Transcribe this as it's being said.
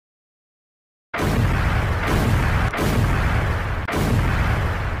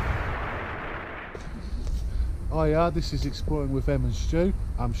Hiya, this is Exploring with Em and Stu.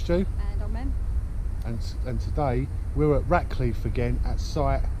 I'm Stu. And I'm Em. And today we're at Rackheath again at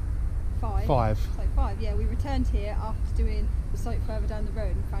site 5. Site 5, yeah. We returned here after doing the site further down the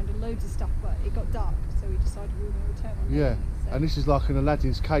road and found loads of stuff, but it got dark, so we decided we were going to return on Yeah, so. and this is like an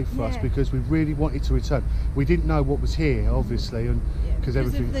Aladdin's cave for us because we really wanted to return. We didn't know what was here, obviously, and because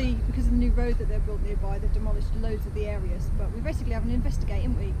of the new road that they're built nearby, they've demolished loads of the areas. But we basically have an investigate,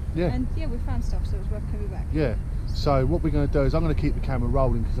 haven't we? Yeah. And yeah, we found stuff, so it was worth coming back. Yeah. So what we're going to do is I'm going to keep the camera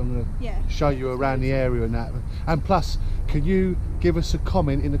rolling because I'm going to show you around the area and that. And plus, can you give us a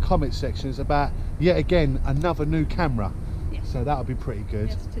comment in the comment sections about yet again another new camera? Yes. So that would be pretty good.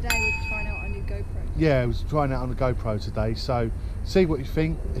 Yes. Today we're trying out our new GoPro. Yeah, I was trying out on the GoPro today. So see what you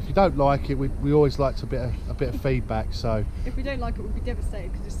think. If you don't like it, we always like a bit of feedback. So if we don't like it, we'll be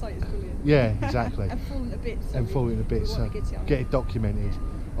devastated because the site is brilliant. Yeah, exactly. And falling to bits. And falling to bits. So get it documented.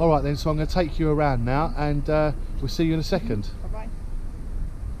 All right then, so I'm going to take you around now and we'll see you in a second. Bye-bye.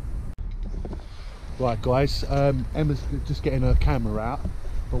 Right guys, Emma's just getting her camera out,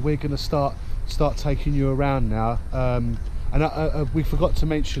 but we're going to start taking you around now. And we forgot to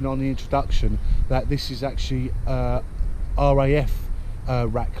mention on the introduction that this is actually RAF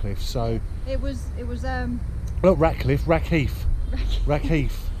Rackheath. So it was not Rackheath, Rackheath.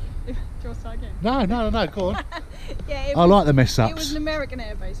 Rackheath. Do you want to start again? No, go on. Yeah, I like the mess ups. It was an American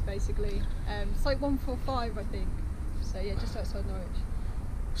airbase basically, site 145 I think, so yeah, just outside Norwich.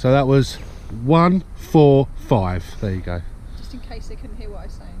 So that was 145, there you go. Just in case they couldn't hear what I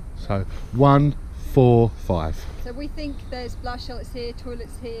was saying. So 145. So we think there's blast shelters here,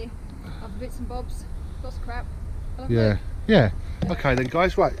 toilets here, other bits and bobs, lots of crap. Yeah. Okay then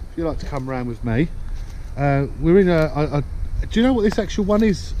guys, right, if you'd like to come around with me, we're in a do you know what this actual one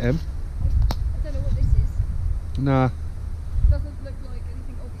is, Em? I don't know what this is. Nah. It doesn't look like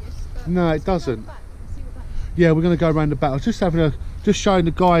anything obvious. But no, it doesn't. See what that is. Yeah, we're going to go around the back. I was just showing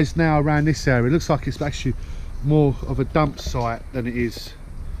the guys now around this area. It looks like it's actually more of a dump site than it is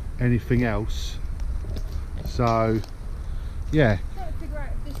anything else. So, yeah. I'm trying to figure out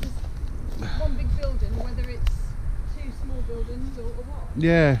if this is one big building or whether it's two small buildings or what.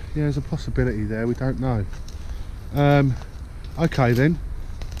 Yeah, there's a possibility there. We don't know. Okay then.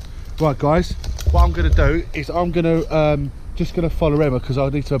 Right guys, what I'm going to do is I'm going to just going to follow Emma because I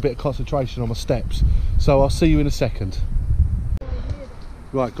need to have a bit of concentration on my steps. So I'll see you in a second.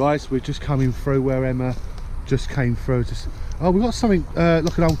 Right guys, we're just coming through where Emma just came through. Oh, we've got something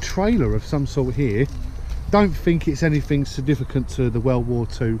like an old trailer of some sort here. Don't think it's anything significant to the World War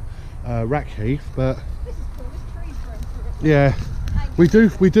II Rackheath, but this is cool. There's trees growing through it. yeah. We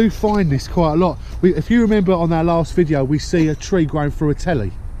do find this quite a lot. If you remember on our last video, we see a tree growing through a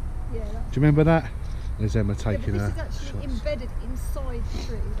telly. Yeah. Do you remember that? There's Emma taking her shots. This is actually embedded inside the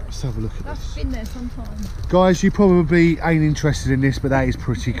tree. Let's have a look at this. That's been there sometime. Guys, you probably ain't interested in this, but that is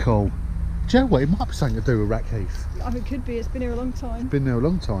pretty cool. Do you know what? It might be something to do with Rackheath. I mean, it could be. It's been here a long time. Been there a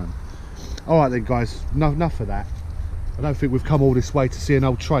long time. All right then, guys. Enough of that. I don't think we've come all this way to see an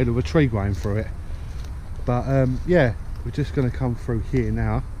old trailer with a tree growing through it. But yeah. We're just going to come through here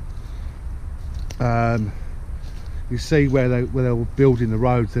now. You see where they were building the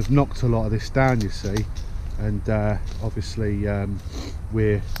roads, they've knocked a lot of this down, you see, and obviously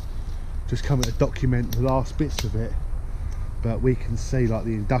we're just coming to document the last bits of it, but we can see like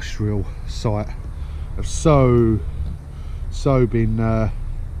the industrial site have so been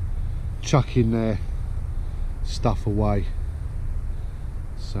chucking their stuff away.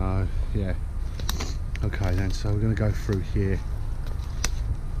 So yeah. Okay then, so we're going to go through here.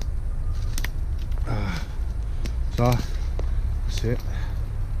 So that's it.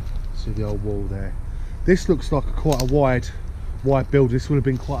 See the old wall there. This looks like quite a wide building. This would have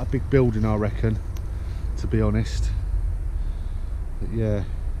been quite a big building, I reckon, to be honest. But yeah.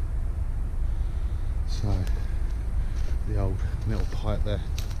 So the old metal pipe there.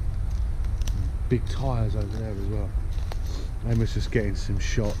 Big tyres over there as well. Emma's just getting some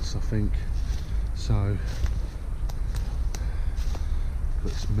shots, I think. So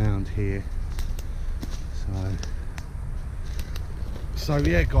got this mound here. So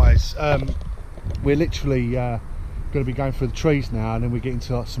yeah guys, we're literally going to be going through the trees now, and then we're getting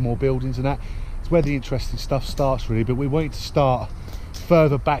to like some more buildings and that. It's where the interesting stuff starts really, but we wanted to start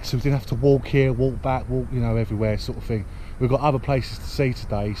further back so we didn't have to walk here, walk back, walk, you know, everywhere sort of thing. We've got other places to see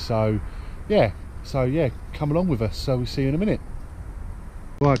today, so yeah, come along with us. So we'll see you in a minute.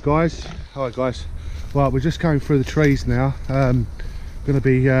 Right guys, right, we're just going through the trees now. Going to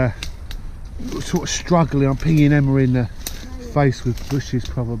be sort of struggling. I'm pinging Emma in the face with bushes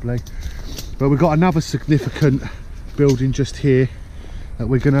probably, but we've got another significant building just here that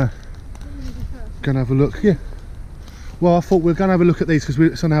we're gonna have a look. Yeah, Well, I thought we were going to have a look at these because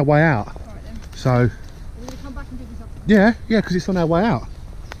it's on our way out. All right then. So. Are we going to come back and pick this up? Yeah, because it's on our way out.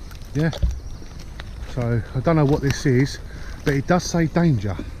 Yeah. So I don't know what this is, but it does say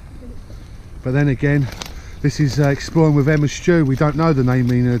danger. But then again, this is exploring with Emma Stew. We don't know the name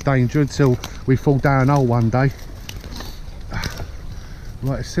meaning of danger until we fall down a hole one day.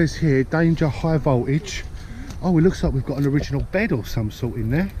 Right, it says here danger, high voltage. Oh, it looks like we've got an original bed or some sort in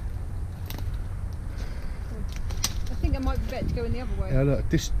there. I think it might be better to go in the other way. Yeah, look,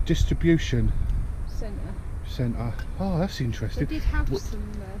 distribution Centre. Oh, that's interesting. They did have some.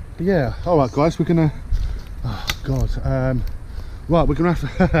 Yeah. All right, guys, we're gonna. Oh God. Right, we're gonna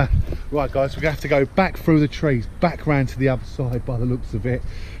have to. Right, guys, we're gonna have to go back through the trees, back round to the other side by the looks of it.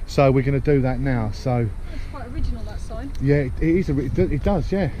 So we're gonna do that now. So. It's quite original, that sign. Yeah, it is. It does.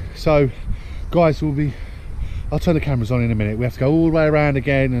 Yeah. So, guys, we'll be. I'll turn the cameras on in a minute. We have to go all the way around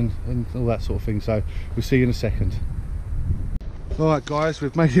again and all that sort of thing. So we'll see you in a second. All right, guys,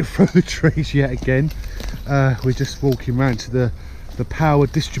 we've made it through the trees yet again. We're just walking around to the power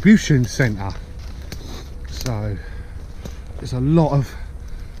distribution centre. So there's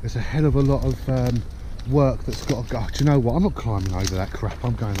a hell of a lot of work that's got to go. Do you know what? I'm not climbing over that crap.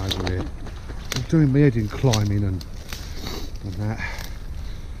 I'm going over here. I'm doing my head in climbing and that.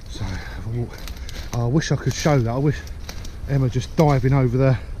 So I wish I could show that. I wish Emma just diving over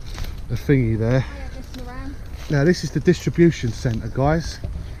the thingy there. Now this is the distribution centre, guys.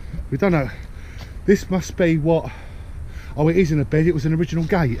 We don't know. This must be what. Oh, it is in a bed. It was an original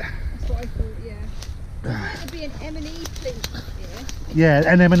gate. That's what I thought. Yeah. There'd be an M&E plinth here. Yeah,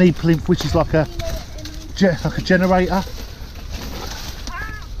 an M&E plinth, which is like a generator.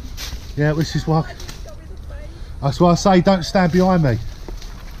 Yeah, which is what. That's why I say don't stand behind me.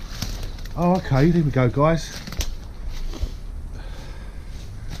 Oh, okay. Here we go, guys.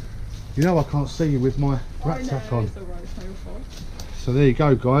 You know I can't see you with my rucksack on. So there you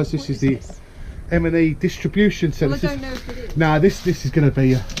go, guys. This is the M&E distribution centre. Well, I don't know if it is. Nah, this is going to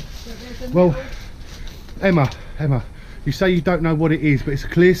be well, Emma, you say you don't know what it is, but it's a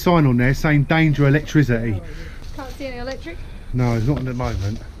clear sign on there saying danger electricity. Can't see any electric. No, it's not at the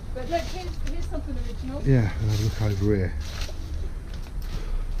moment. But look, here's something original. Yeah, and have a look over here.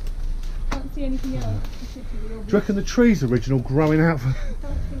 Can't see anything else. Do you reckon the tree's original growing out?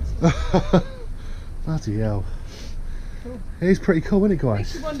 Bloody hell. Cool. It is pretty cool, isn't it, guys?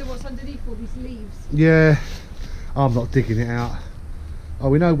 Makes you wonder what's underneath all these leaves. Yeah, I'm not digging it out. Oh,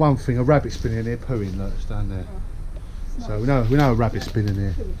 we know one thing, a rabbit's been in here pooing, look, it's down there. Oh, so nice. we know a rabbit's been in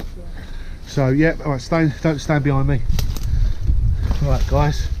here. So yeah, alright, don't stand behind me. Alright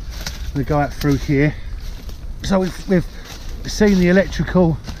guys, I'm going to go out through here. So we've seen the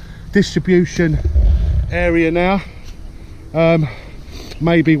electrical distribution area now.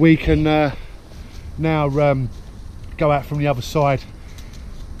 Maybe we can now go out from the other side.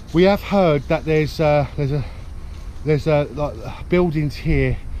 We have heard that there's like buildings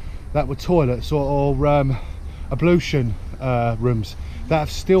here that were toilets or ablution rooms that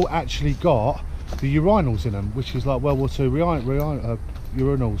have still actually got the urinals in them, which is like World War II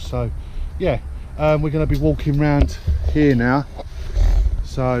urinals. So yeah, we're going to be walking around here now.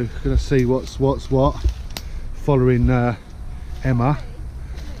 So going to see what's what, following Emma.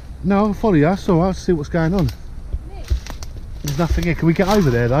 No, I'll follow you, that's alright. I'll see what's going on. There's nothing here. Can we get over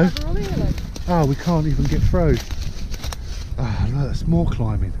there though? Oh, we can't even get through. Oh, no, that's more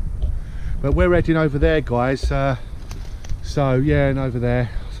climbing. But we're heading over there, guys. So yeah, and over there.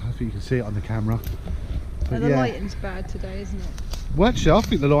 I don't think you can see it on the camera. But the yeah. lighting's bad today, isn't it? Well, actually, I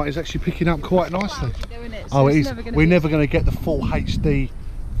think the light is actually picking up quite nicely. So it is. We're never going to get the full HD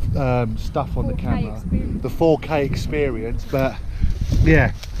stuff on the camera, experience. the 4K experience. But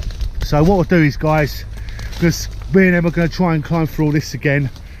yeah. So what we'll do is, guys, because me and Emma are going to try and climb through all this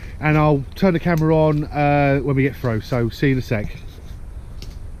again, and I'll turn the camera on when we get through. So see you in a sec.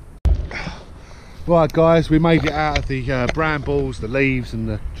 Right guys, we made it out of the brambles, the leaves and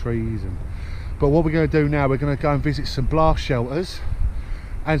the trees, but what we're going to do now, we're going to go and visit some blast shelters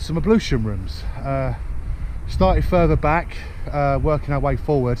and some ablution rooms. Started further back, working our way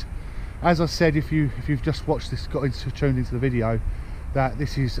forward. As I said, if you've just watched this, tuned into the video, that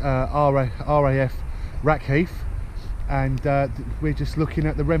this is RAF Rackheath, and we're just looking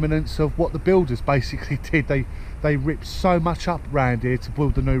at the remnants of what the builders basically did. They ripped so much up round here to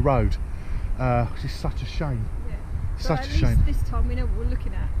build the new road. Which is such a shame. Yeah. Such a shame. This time we know what we're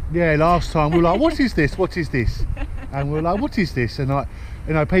looking at. Yeah, last time we were like, what is this? What is this? And we were like, what is this? And like,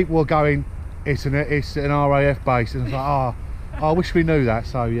 you know, people were going, it's an RAF base, and it's like, oh, I wish we knew that.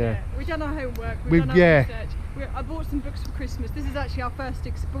 So yeah. We've done our homework. We've done our research. I bought some books for Christmas. This is actually our first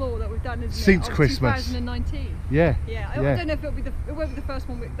explore that we've done, isn't Since it? Christmas. 2019. Yeah. Yeah. I don't know if it won't be the first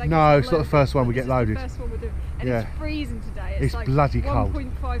one. No, it's not the first one we get loaded. It's the first one we're doing. And Yeah. it's freezing today. It's like bloody cold.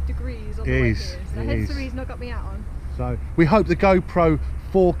 1.5 degrees on It the way is, here. So it hence is. the reason I got my hat on. So we hope the GoPro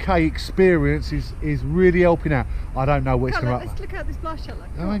 4K experience is really helping out. I don't know what it's going to. Let's look out this blast shelter.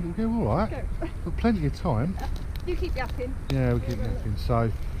 I mean, we're all right. Go. Got plenty of time. You keep yapping. Yeah, we keep napping.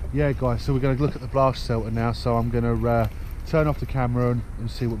 So, yeah, guys. So we're going to look at the blast shelter now. So I'm going to turn off the camera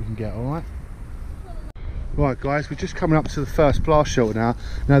and see what we can get. All right. Right, guys. We're just coming up to the first blast shelter now.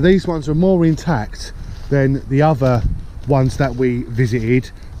 Now these ones are more intact than the other ones that we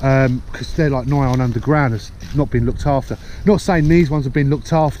visited, because they're like nigh on underground. It's not been looked after. Not saying these ones have been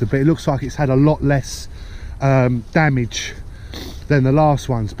looked after, but it looks like it's had a lot less damage than the last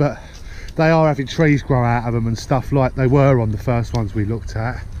ones. But they are having trees grow out of them and stuff like they were on the first ones we looked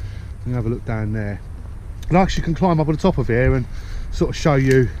at. You can have a look down there. And I actually can climb up on the top of here and sort of show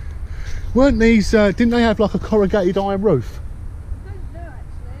you. Weren't these, didn't they have like a corrugated iron roof? I don't know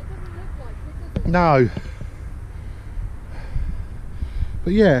actually, it doesn't look like it, does it? No.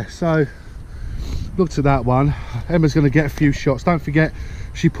 But yeah, so looked at that one. Emma's going to get a few shots. Don't forget,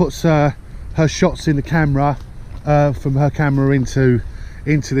 she puts her shots in the camera, from her camera into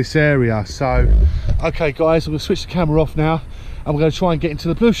this area. So okay guys, I'm going to switch the camera off now and we're going to try and get into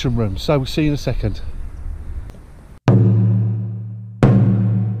the ablution room. So we'll see you in a second.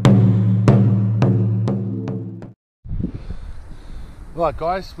 Right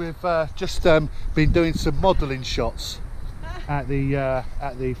guys, we've just been doing some modelling shots at the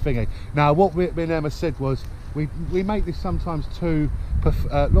thingy. Now what me and Emma said was we make this sometimes too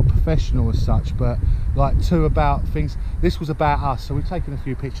not professional as such, but like too about things. This was about us, so we've taken a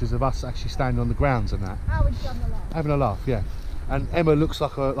few pictures of us actually standing on the grounds and that. How would you have a laugh? Having a laugh, yeah. And Emma looks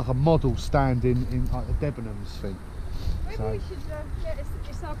like a model standing in like the Debenhams thing. Maybe So. we should,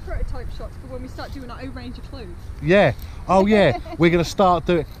 it's our prototype shots for when we start doing our own range of clothes. Yeah. Oh yeah. We're going to start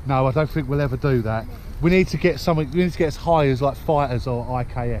doing. No, I don't think we'll ever do that. We need to get something. We need to get as high as like fighters or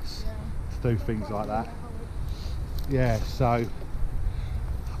IKS to do things like that. Yeah. So.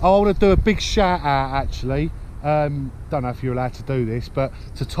 Oh, I want to do a big shout out actually. Don't know if you're allowed to do this, but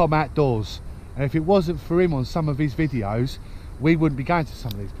to Tom Outdoors. And if it wasn't for him on some of his videos, we wouldn't be going to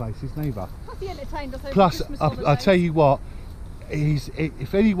some of these places neither. Plus he entertained us over Plus, Christmas I'll holidays. tell you what,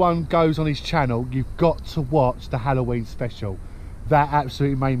 if anyone goes on his channel, you've got to watch the Halloween special. That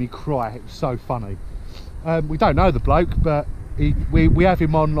absolutely made me cry. It was so funny. We don't know the bloke, but we have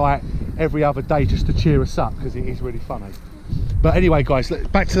him on like every other day just to cheer us up because it is really funny. But anyway guys,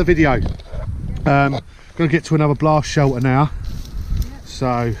 back to the video. Going to get to another blast shelter now.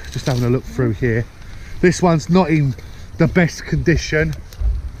 So just having a look through here. This one's not in the best condition,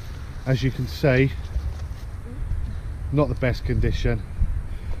 as you can see. Not the best condition.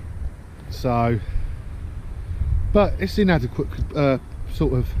 So, but it's in adequate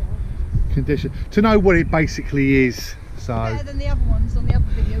sort of condition to know what it basically is. So better than the other ones on the other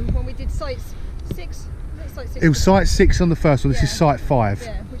video when we did sites 6. It was site 6 on the first one. This is site 5.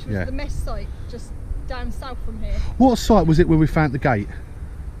 Yeah, which was the mess site just down south from here. What site was it when we found the gate?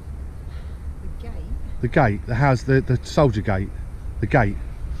 The gate? The gate, the house, the soldier gate, the gate.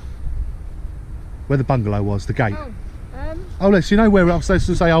 Where the bungalow was, the gate. Oh, Les, you know where I was supposed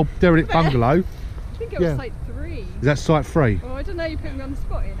to say old derelict bungalow? I think it was site 3. Is that site 3? Oh, I don't know, you put me on the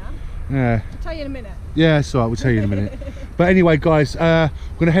spot here now. Yeah. I'll tell you in a minute. Yeah, it's alright, we'll tell you in a minute. But anyway guys, I'm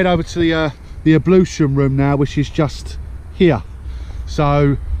going to head over to the ablution room now, which is just here.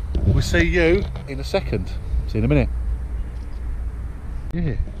 So we'll see you in a second. See you in a minute.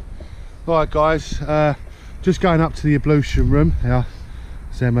 Yeah. Alright guys, just going up to the ablution room. Yeah,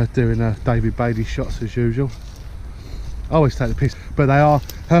 it's Emma doing David Bailey shots as usual. I always take the piss, but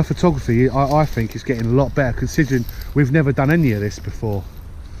her photography I think is getting a lot better considering we've never done any of this before.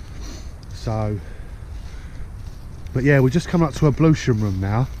 So, but yeah, we're just coming up to ablution room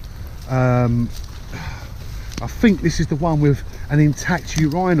now. I think this is the one with an intact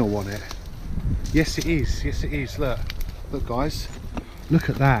urinal on it. Yes it is, yes it is. Look guys, look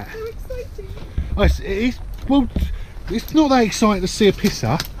at that. So exciting. Oh, it is, well, it's not that exciting to see a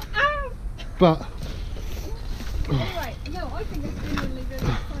pisser. Ow! But anyway, no, I think it's genuinely really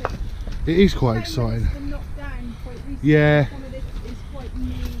exciting. it is quite exciting. It's been knocked down quite recently. Yeah. Some of this is quite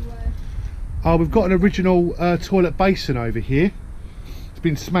new. Oh, we've got an original toilet basin over here. It's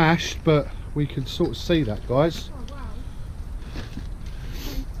been smashed, but we can sort of see that, guys. Oh wow.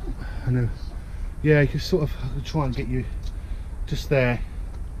 And yeah, you can sort of try and get you just there.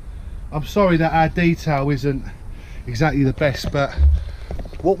 I'm sorry that our detail isn't exactly the best, but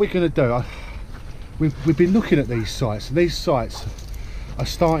what we're going to do, we've been looking at these sites, and these sites are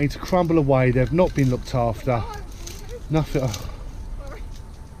starting to crumble away. They've not been looked after. Nothing. Oh.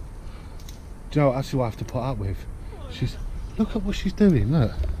 Do you know what, that's who I have to put up with? She's, look at what she's doing,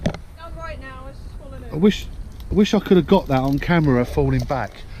 look. I'm right now, it's just falling in. I wish I could have got that on camera falling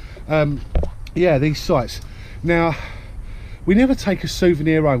back. Yeah, these sites. Now, we never take a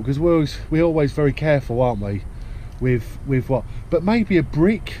souvenir home because we're always very careful, aren't we? With what? But maybe a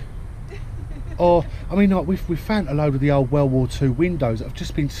brick. Or, I mean, like we've found a load of the old World War II windows that have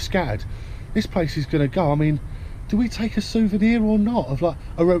just been scattered. This place is going to go. I mean, do we take a souvenir or not? Of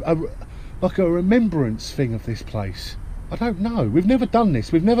like a remembrance thing of this place? I don't know. We've never done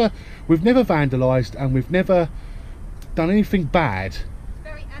this. We've never vandalised, and we've never done anything bad.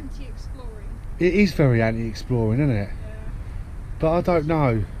 Very anti-exploring. It is very anti-exploring, isn't it? Yeah. But I don't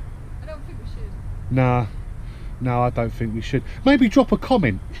know. I don't think we should. Nah, no, I don't think we should. Maybe drop a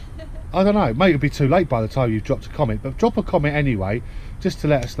comment. I don't know. Maybe it'll be too late by the time you've dropped a comment. But drop a comment anyway, just to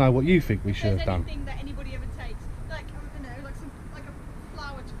let us know what you think we should have done. Anything that anybody ever takes, like I don't know, like a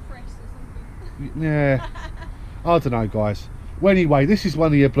flower to press or something. Yeah. I don't know, guys. Well, anyway, this is one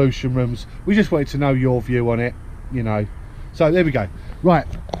of the ablution rooms. We just wanted to know your view on it, you know. So there we go. Right.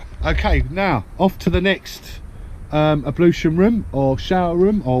 Okay. Now off to the next ablution room or shower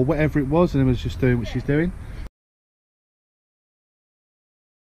room or whatever it was, and Emma's just doing what she's doing.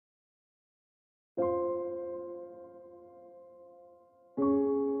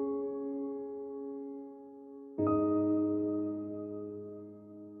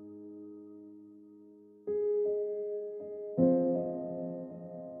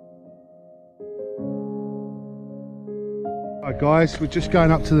 Right guys, we're just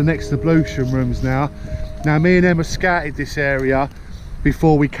going up to the next ablution rooms now. Now me and Emma scouted this area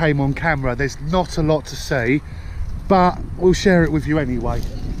before we came on camera. There's not a lot to see, but we'll share it with you anyway.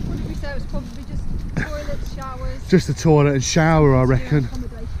 What did we say? It was probably just toilets, showers. Just a toilet and shower, I reckon.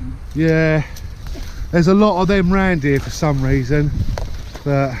 Yeah, there's a lot of them round here for some reason,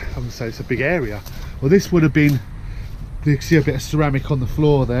 but I'm gonna say it's a big area. Well, this would have been, you can see a bit of ceramic on the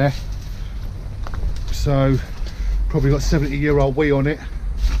floor there, so probably got 70-year-old WWII on it.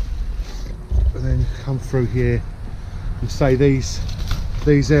 And then come through here and say these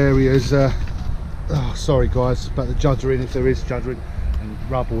areas oh sorry guys about the juddering, if there is juddering, and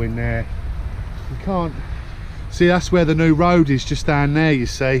rubble in there. You can't see, that's where the new road is, just down there, you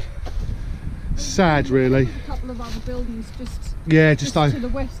see. Sad really. A couple of other buildings just to the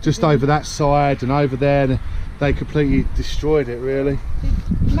west, just over that side and over there, they completely destroyed it really.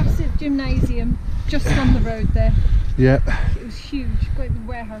 The massive gymnasium just on the road there. Yep. It was huge, great big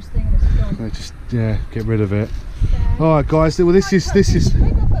warehouse thing, and it's gone. They just, yeah, get rid of it. Yeah. All right guys, well this is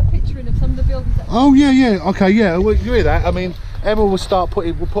Maybe I'll put a picture in of some of the buildings. Oh yeah, okay, yeah, well, you hear that? I mean, Emma will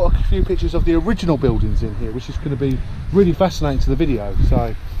we'll put a few pictures of the original buildings in here, which is going to be really fascinating to the video.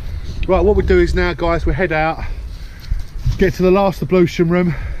 So right, what we do is now guys, we head out, get to the last ablution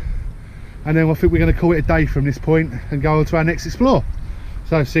room, and then I think we're going to call it a day from this point and go on to our next explore.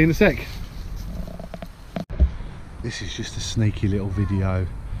 So see you in a sec. This is just a sneaky little video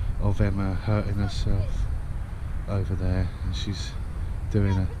of Emma hurting herself over there, and she's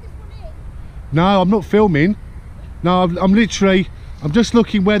doing a... No, I'm not filming. No, I'm just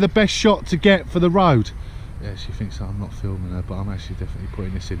looking where the best shot to get for the road. Yeah, she thinks that I'm not filming her, but I'm actually definitely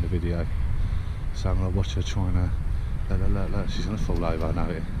putting this in the video. So I'm going to watch her trying to... Look, she's going to fall over, I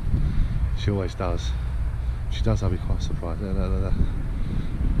know it. She always does. If she does, I'll be quite surprised. Look.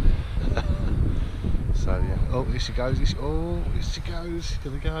 So yeah, oh here she goes, here she goes, she's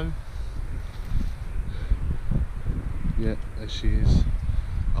gonna go. Yeah, there she is.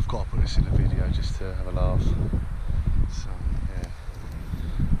 I've got to put this in the video just to have a laugh. So yeah.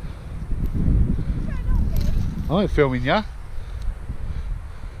 I ain't filming ya.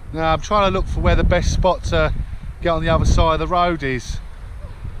 Now I'm trying to look for where the best spot to get on the other side of the road is.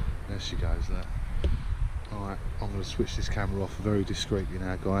 There she goes there. Alright, I'm going to switch this camera off very discreetly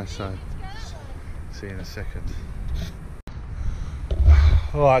now guys, so see you in a second.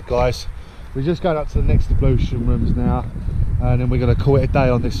 Alright guys, we're just going up to the next ablution rooms now, and then we're going to call it a day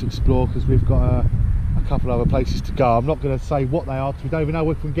on this explore because we've got a couple other places to go. I'm not going to say what they are because we don't even know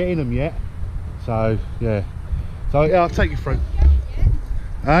if we can get in them yet. So yeah, I'll take you through.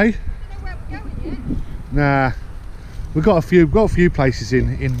 Hey? Nah, we've got a few places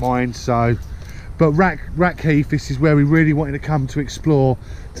in mind. So, but Rackheath, this is where we really wanted to come to explore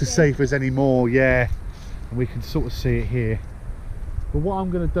to see if there's any more. Yeah, and we can sort of see it here. But what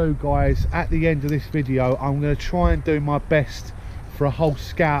I'm going to do guys, at the end of this video, I'm going to try and do my best for a whole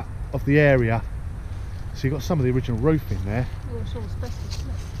scout of the area. So you've got some of the original roof in there. Oh, it's all asbestos, isn't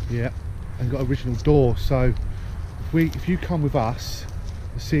it? Yeah. and got original door. So if you come with us,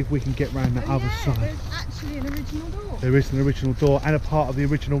 let's see if we can get round the other side. There's actually an original door. There is an original door and a part of the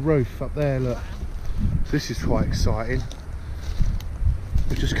original roof up there, look. So this is quite exciting.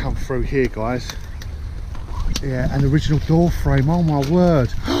 We've just come through here, guys. Yeah, an original door frame, oh my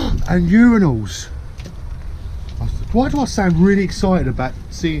word. And urinals. Why do I sound really excited about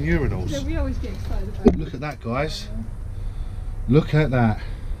seeing urinals? Yeah, we always get excited about it. Look at that, guys. Look at that.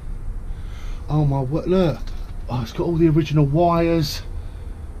 Oh my word, look. Oh, it's got all the original wires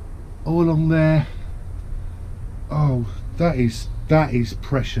all along there. Oh, that is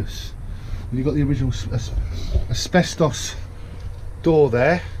precious. And you've got the original asbestos door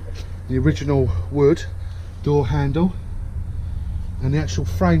there, the original wood door handle, and the actual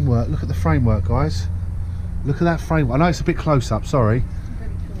framework. Look at the framework, guys. Look at that framework. I know it's a bit close up, sorry, Very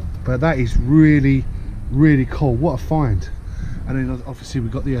cool. but that is really cool. What a find. And then obviously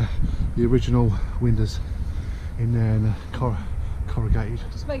we've got the original windows in there and corrugated.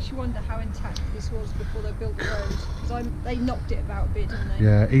 Just makes you wonder how intact this was before they built the road, because they knocked it about a bit, didn't they?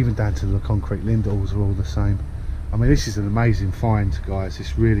 Yeah, even down to the concrete lintels are all the same. I mean, this is an amazing find, guys.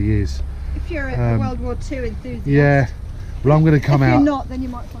 This really is. If you're a World War II enthusiast. Yeah. Well, I'm going to come out. If you're not, then you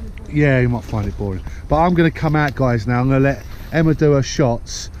might find it boring. Yeah, you might find it boring. But I'm going to come out, guys, now. I'm going to let Emma do her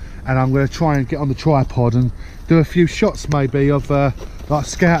shots, and I'm going to try and get on the tripod and do a few shots maybe of like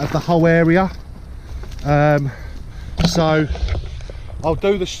scout of the whole area. So I'll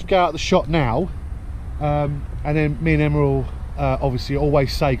do the scout the shot now, and then me and Emma will obviously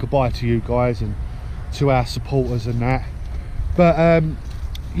always say goodbye to you guys and to our supporters and that. But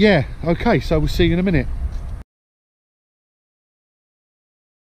yeah, okay, so we'll see you in a minute.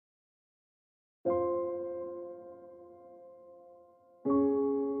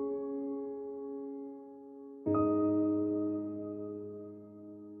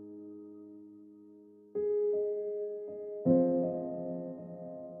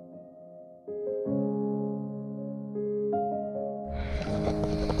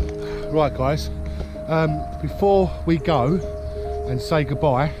 Right, guys, before we go and say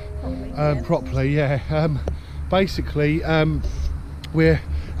goodbye properly, basically we're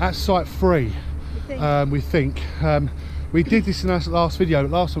at site 3, we think. We did this in our last video.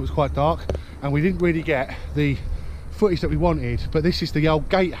 Last one was quite dark and we didn't really get the footage that we wanted, but this is the old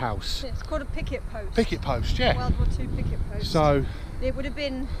gatehouse. It's called a picket post. Picket post, yeah. World War II picket post. So it would have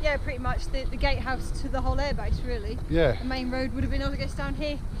been, yeah, pretty much the gatehouse to the whole airbase, really. Yeah. The main road would have been, I guess, down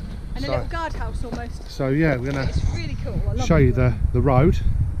here, and a little guardhouse almost. So yeah, we're gonna it's really cool. I love show you the road,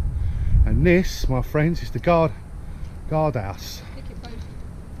 and this, my friends, is the guardhouse. Picket post.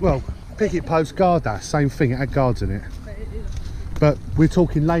 Well, picket post, guardhouse, same thing. It had guards in it. But it is. But we're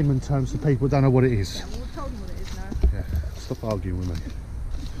talking layman terms to people who don't know what it is. Yeah, well, we've told them what it is now. Yeah, stop arguing with me.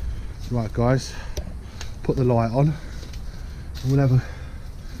 Right, guys, put the light on. And we'll have a.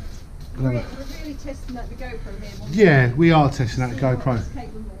 We're really testing out the GoPro here. Yeah, we are testing out the GoPro.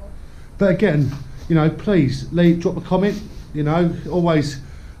 But again, you know, please drop a comment. You know, always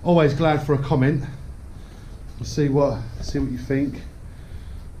glad for a comment. See what you think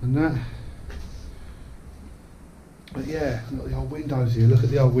and that. But yeah, look at the old windows here. Look at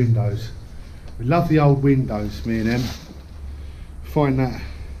the old windows. We love the old windows, me and them. Find that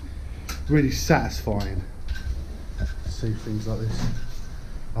really satisfying. See things like this.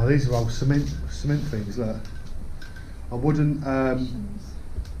 Oh, these are old cement things. Look, I wouldn't.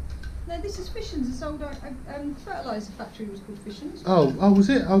 No, this is Fission's. This old fertiliser factory was called Fission's. Oh, was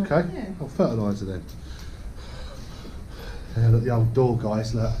it? Okay. Yeah. Oh, fertiliser then. Yeah, look, the old door,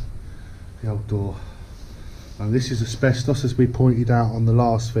 guys. Look, the old door. And this is asbestos, as we pointed out on the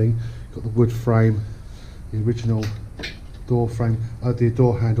last thing. Got the wood frame, the original door frame, the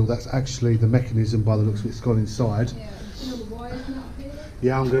door handle. That's actually the mechanism by the looks of it. It's gone inside. Yeah, you know the wires and that up here?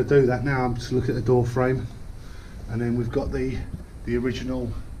 Yeah, I'm going to do that now. I'm just looking at the door frame, and then we've got the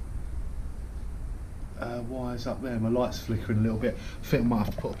original wires up there. My light's flickering a little bit. I think I might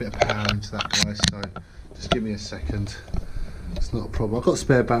have to put a bit of power into that, guys. So just give me a second. It's not a problem. I've got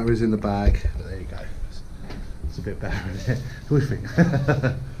spare batteries in the bag. But there you go. It's a bit better in here. What do you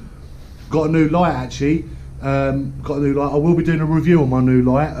think? Got a new light actually. Got a new light. I will be doing a review on my new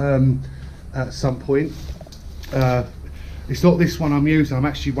light at some point. It's not this one I'm using. I'm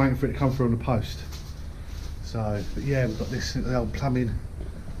actually waiting for it to come through on the post. So, but yeah, we've got this the old plumbing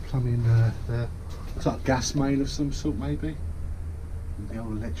there. It's like a gas main of some sort, maybe. And the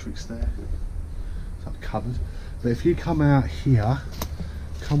old electrics there. It's like covered. But if you come out here,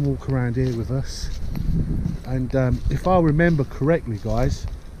 come walk around here with us, and if I remember correctly, guys,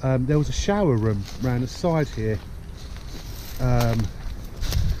 there was a shower room around the side here.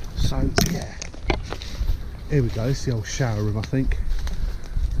 So yeah, here we go. This is the old shower room, I think.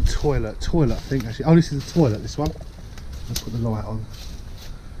 And toilet, I think actually. Oh, this is the toilet, this one. I'll put the light on.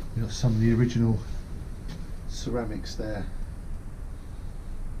 We've got some of the original ceramics there.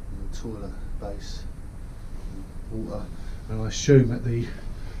 And the toilet base, water, and I assume that the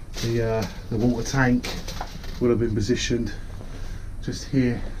water tank will have been positioned just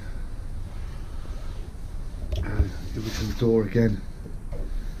here. And the original door again,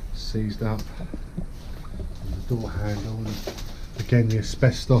 seized up, and the door handle, and again the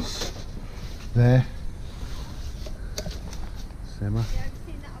asbestos there. Emma. Yeah, I've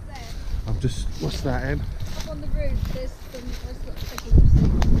seen that up there. I'm just, what's that, Em? Up on the roof, there's some,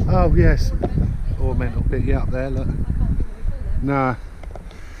 Oh yes, ornamental bit, yeah, up there, look. I can't think what they call them. Nah.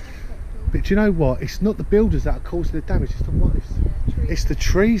 But do you know what? It's not the builders that are causing the damage, it's the what? It's the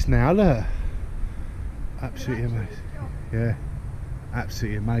trees now, look. Absolutely amazing. Yeah,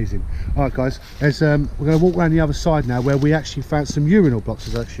 absolutely amazing. Alright guys, there's, we're going to walk around the other side now where we actually found some urinal blocks.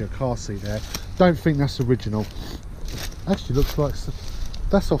 There's actually a car seat there. Don't think that's original. Actually looks like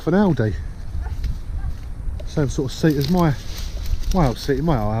that's off an Audi. Same sort of seat as my old seat in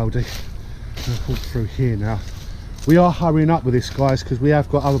my old Audi. I'll walk through here now. We are hurrying up with this, guys, because we have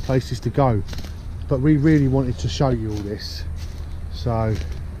got other places to go, but we really wanted to show you all this, so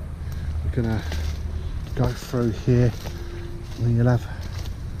we're gonna go through here, and then you'll have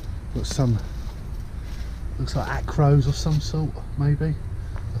got some, looks like acros or some sort, maybe,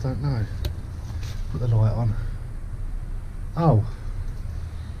 I don't know. Put the light on. Oh,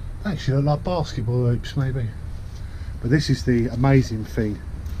 actually look like basketball hoops maybe. But this is the amazing thing,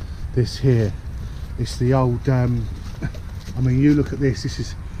 this here, it's the old, I mean, you look at this,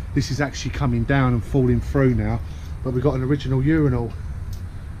 this is actually coming down and falling through now, but we've got an original urinal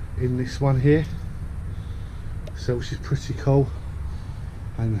in this one here, so which is pretty cool.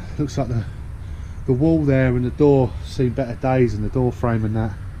 And looks like the wall there and the door seen better days, and the door frame and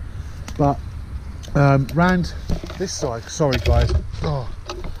that. But round this side, sorry guys, oh,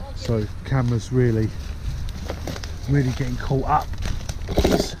 so camera's really getting caught up.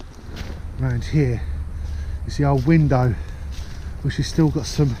 Round here is the old window, which has still got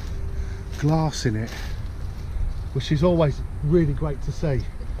some glass in it, which is always really great to see.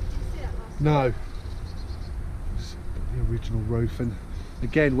 No, it's the original roof, and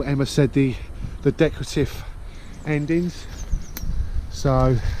again what Emma said, the decorative endings.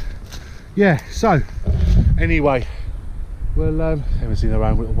 So yeah, so anyway, well, Emma's in her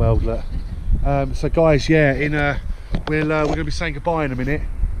own little world, look. So guys, yeah, we're going to be saying goodbye in a minute,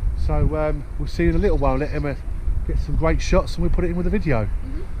 so we'll see you in a little while. Let Emma get some great shots and we'll put it in with the video.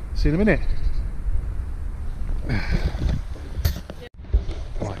 See you in a minute.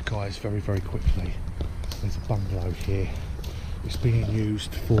 Right guys, very quickly, there's a bungalow here. It's being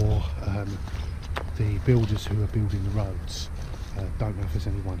used for the builders who are building the roads. Don't know if there's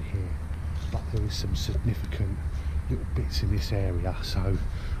anyone here, but there is some significant little bits in this area, so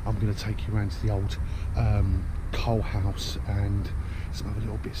I'm going to take you around to the old coal house and some other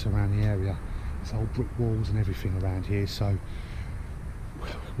little bits around the area. There's old brick walls and everything around here, so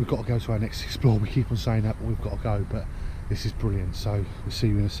we've got to go to our next explore. We keep on saying that, but we've got to go, but this is brilliant, so we'll see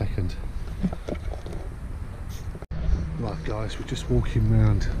you in a second. Right guys, we're just walking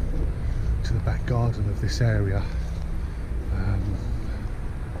round to the back garden of this area.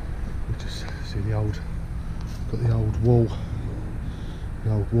 We just see the old, got the old wall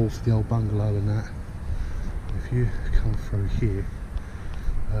for the old bungalow and that. If you come through here,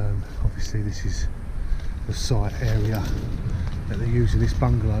 obviously this is the site area that they're using this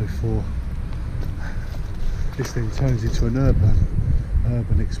bungalow for. This then turns into an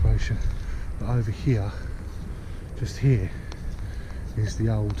urban explosion, but over here, just here, is the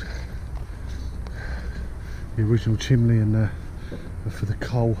original chimney and for the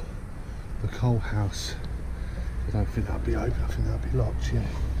coal house. I don't think that'll be open, I think that'll be locked, yeah.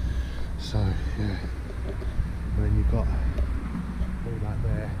 So yeah, and then you've got all that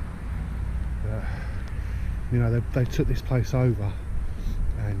there. You know, they took this place over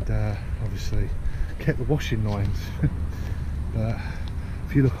and obviously kept the washing lines. But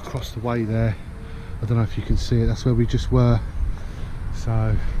if you look across the way there, I don't know if you can see it, that's where we just were.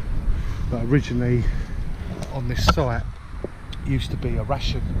 So, but originally on this site used to be a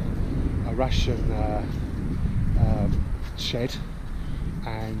ration shed,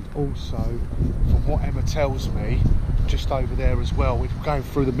 and also from what Emma tells me, just over there as well, we're going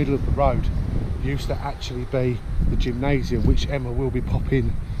through the middle of the road, used to actually be the gymnasium, which Emma will be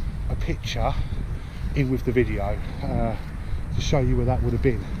popping a picture in with the video to show you where that would have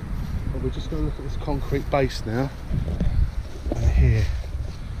been. But we're just going to look at this concrete base now, and here,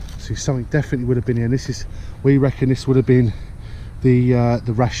 it's seriously, something definitely would have been here. And this is, we reckon this would have been the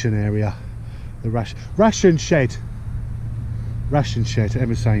ration area, the ration shed. Ration shed.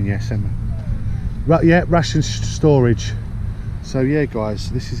 Emma's saying yes, Emma. Yeah, ration storage. So yeah,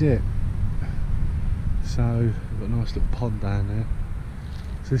 guys, this is it. So we've got a nice little pond down there.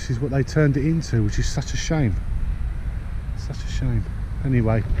 So this is what they turned it into, which is such a shame. Such a shame.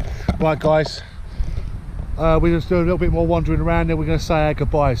 Anyway, right guys, we're just doing a little bit more wandering around, then we're going to say our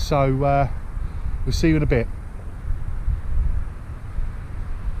goodbyes. So we'll see you in a bit.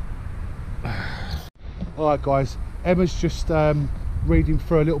 Alright guys, Emma's just reading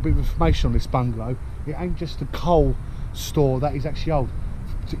through a little bit of information on this bungalow. It ain't just a coal store that is actually old.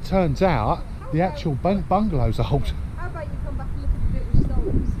 It turns out the actual bungalow's old. How about you come back and look at the bit which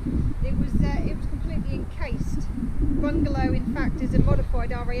sold? It was completely encased. Bungalow, in fact, is a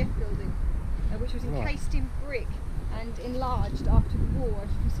modified RAF building, which was encased in brick and enlarged after the war. As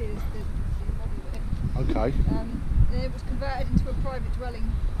you can see, there's the model there. Okay. And it was converted into a private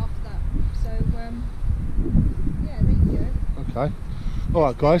dwelling after that. So, yeah, there you go. Okay. All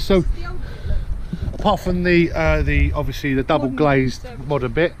right, guys. So, the old bit, look. apart from the obviously the double glazed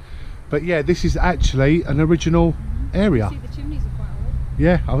modern bit, but yeah, this is actually an original area. See, the chimneys are quite old.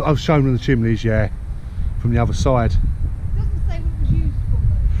 Yeah, I've shown them the chimneys. Yeah, from the other side. It doesn't say what it was used for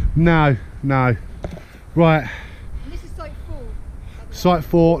though. No, no. Right. And this is site 4. Site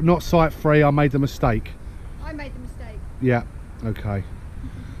 4, not site 3. I made the mistake. I made the mistake. Yeah. Okay.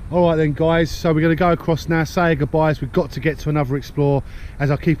 All right then, guys. So we're going to go across now. Say our goodbyes. We've got to get to another explore, as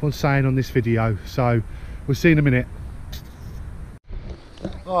I keep on saying on this video. So we'll see you in a minute.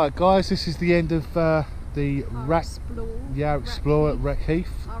 All right, guys. This is the end of the Explore at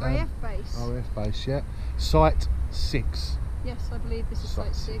Rackheath. RAF base. RAF base. Yeah. Site 6. Yes, I believe this is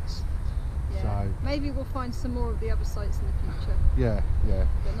site 6. Yeah. So, maybe we'll find some more of the other sites in the future. Yeah, yeah.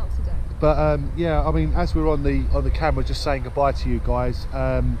 But not today. But yeah, I mean, as we're on the camera, just saying goodbye to you guys.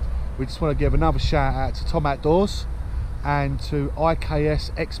 We just want to give another shout out to Tom Outdoors and to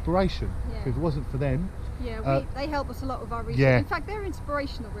IKS Exploration. Yeah. If it wasn't for them, yeah, they help us a lot with our research. Yeah. In fact, they're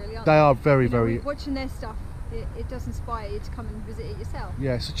inspirational, really, aren't they they? are very, You know, very. watching their stuff, it does inspire you to come and visit it yourself.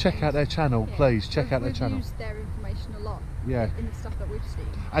 Yeah, so check out their channel, Yeah. please. Check out their We've channel. used their information a lot. Yeah. In the stuff that we've seen.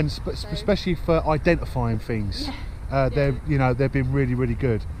 And especially for identifying things. Yeah. They're, you know, they've been really, really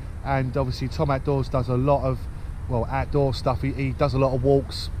good. And obviously Tom Outdoors does a lot of, well, outdoor stuff. He does a lot of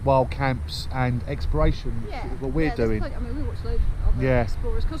walks, wild camps and exploration, Yeah. what we're doing. I mean, we watch loads of Yeah.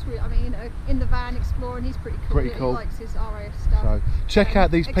 explorers, because I mean, you know, in the van exploring, he's pretty cool. Pretty cool. He likes his RAF stuff. So check out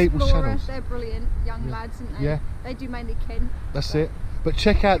these people's Explorer, channels. They're brilliant, young lads, aren't they? Yeah. They do mainly Kent. That's it. But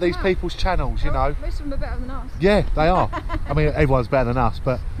check out these out. people's channels, you know. Most of them are better than us. Yeah, they are. I mean, everyone's better than us,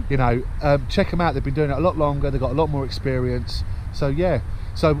 but you know, check them out. They've been doing it a lot longer. They've got a lot more experience. So yeah.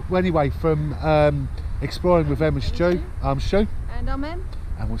 So anyway, from Exploring with Em and Stu, I'm Stu. And I'm Em.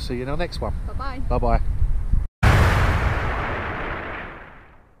 And we'll see you in our next one. Bye bye. Bye bye.